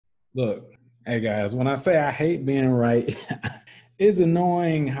Look, hey guys, when I say I hate being right, it's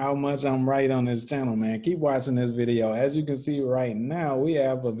annoying how much I'm right on this channel, man. Keep watching this video. As you can see right now, we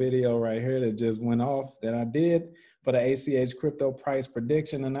have a video right here that just went off that I did for the ACH crypto price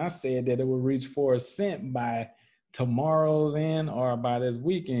prediction. And I said that it would reach 4 cents by tomorrow's end or by this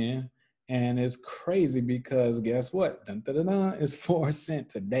weekend. And it's crazy because guess what? Dun, dun, dun, dun, it's 4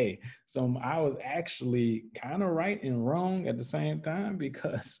 cents today. So I was actually kind of right and wrong at the same time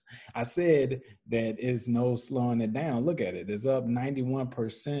because I said that it's no slowing it down. Look at it. It's up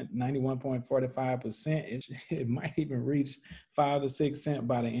 91%, 91.45%. It might even reach 5 to 6 cents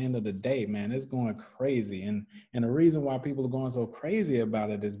by the end of the day, man. It's going crazy. And the reason why people are going so crazy about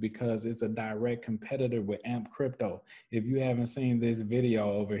it is because it's a direct competitor with AMP Crypto. If you haven't seen this video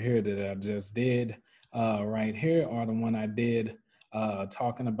over here that I just did right here, or the one I did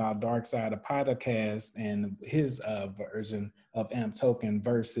talking about Dark Side of Podcast and his version of AMP token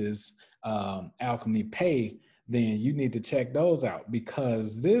versus Alchemy Pay, then you need to check those out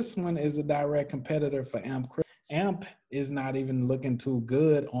because this one is a direct competitor for AMP. AMP is not even looking too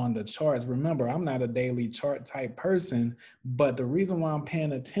good on the charts. Remember, I'm not a daily chart type person, but the reason why I'm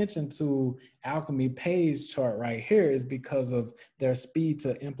paying attention to Alchemy Pay's chart right here is because of their speed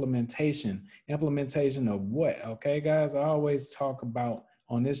to implementation. Implementation of what? Okay, guys, I always talk about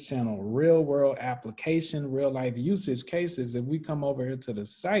on this channel, real world application, real life usage cases. If we come over here to the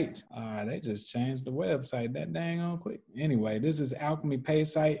site, they just changed the website that dang on quick. Anyway, this is Alchemy Pay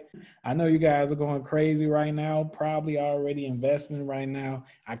site. I know you guys are going crazy right now, probably already investing right now.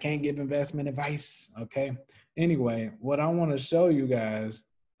 I can't give investment advice, okay? Anyway, what I want to show you guys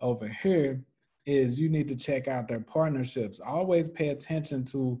over here is you need to check out their partnerships. Always pay attention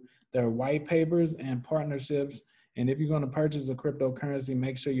to their white papers and partnerships. And if you're going to purchase a cryptocurrency,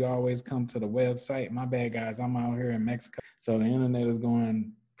 make sure you always come to the website. My bad, guys. I'm out here in Mexico. So the internet is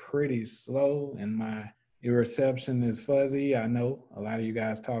going pretty slow and your reception is fuzzy. I know a lot of you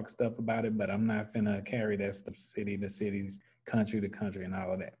guys talk stuff about it, but I'm not finna carry that stuff city to cities, country to country and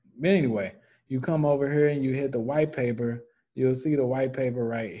all of that. But anyway, you come over here and you hit the white paper. You'll see the white paper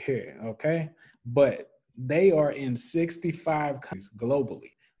right here, okay? But they are in 65 countries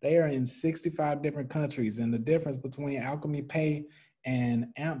globally. They are in 65 different countries. And the difference between Alchemy Pay and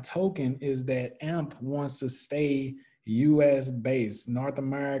AMP token is that AMP wants to stay US based, North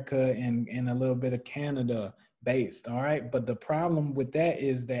America and a little bit of Canada based. All right. But the problem with that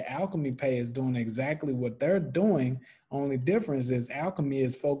is that Alchemy Pay is doing exactly what they're doing. Only difference is Alchemy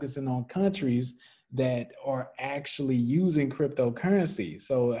is focusing on countries that are actually using cryptocurrency.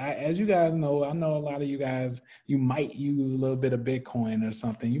 So as you guys know, I know a lot of you guys, you might use a little bit of Bitcoin or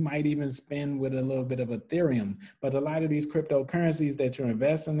something. You might even spend with a little bit of Ethereum, but a lot of these cryptocurrencies that you're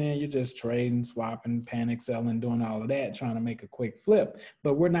investing in, you're just trading, swapping, panic selling, doing all of that, trying to make a quick flip.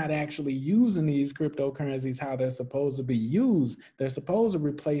 But we're not actually using these cryptocurrencies how they're supposed to be used. They're supposed to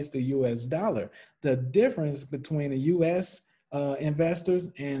replace the US dollar. The difference between the US investors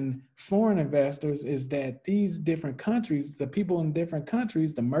and foreign investors is that these different countries, the people in different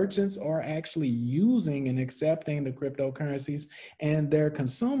countries, the merchants are actually using and accepting the cryptocurrencies, and their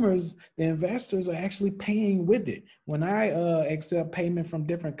consumers, the investors, are actually paying with it. When I accept payment from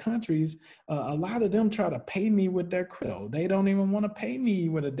different countries, a lot of them try to pay me with their crypto. They don't even want to pay me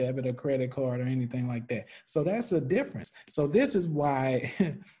with a debit or credit card or anything like that. So that's a difference. So this is why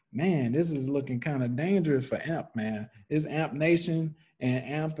man, this is looking kind of dangerous for AMP, man. It's AMP Nation, and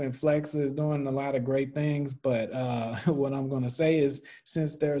AMP and Flex is doing a lot of great things. But what I'm going to say is,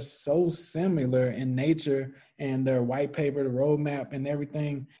 since they're so similar in nature and their white paper, the roadmap and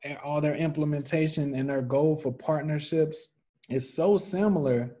everything, and all their implementation and their goal for partnerships is so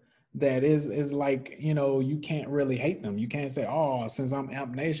similar that is like, you know, you can't really hate them. You can't say, oh, since I'm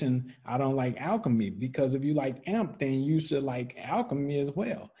AMP Nation, I don't like Alchemy, because if you like AMP, then you should like Alchemy as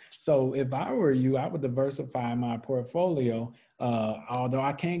well. So if I were you, I would diversify my portfolio. Although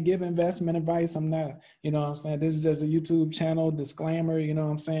I can't give investment advice, I'm not, you know what I'm saying? This is just a YouTube channel disclaimer, you know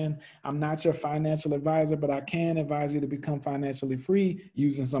what I'm saying? I'm not your financial advisor, but I can advise you to become financially free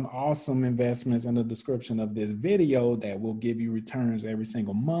using some awesome investments in the description of this video that will give you returns every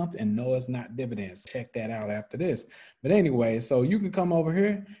single month. And no, it's not dividends. Check that out after this. But anyway, so you can come over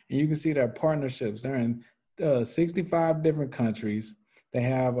here and you can see their partnerships. They're in 65 different countries. They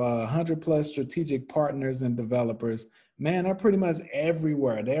have 100 plus strategic partners and developers. Man, they're pretty much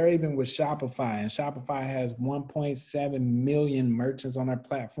everywhere. They're even with Shopify, and Shopify has 1.7 million merchants on their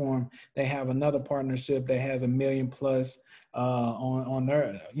platform. They have another partnership that has a million plus on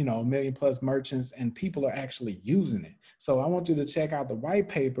their, a million plus merchants, and people are actually using it. So I want you to check out the white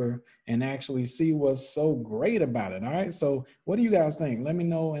paper and actually see what's so great about it. All right. So what do you guys think? Let me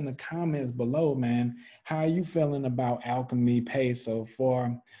know in the comments below, man. How are you feeling about Alchemy Pay so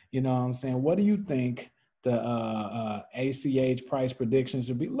far? You know what I'm saying? What do you think the ACH price prediction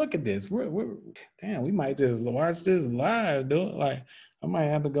should be? Look at this. Damn, we might just watch this live, dude. Like, I might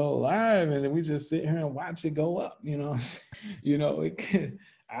have to go live and then we just sit here and watch it go up, it could,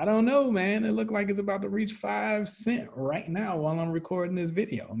 I don't know, man. It looked like it's about to reach 5 cents right now while I'm recording this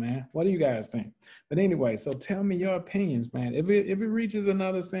video, man. What do you guys think? But anyway, so tell me your opinions, man. If it reaches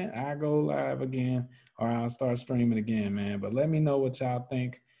another cent, I go live again or I'll start streaming again, man. But let me know what y'all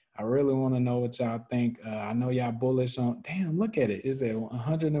think. I really want to know what y'all think. I know y'all bullish on, damn, look at it. It's at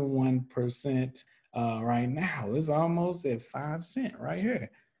 101% right now. It's almost at 5 cents right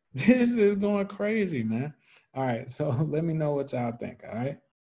here. This is going crazy, man. All right, so let me know what y'all think, all right?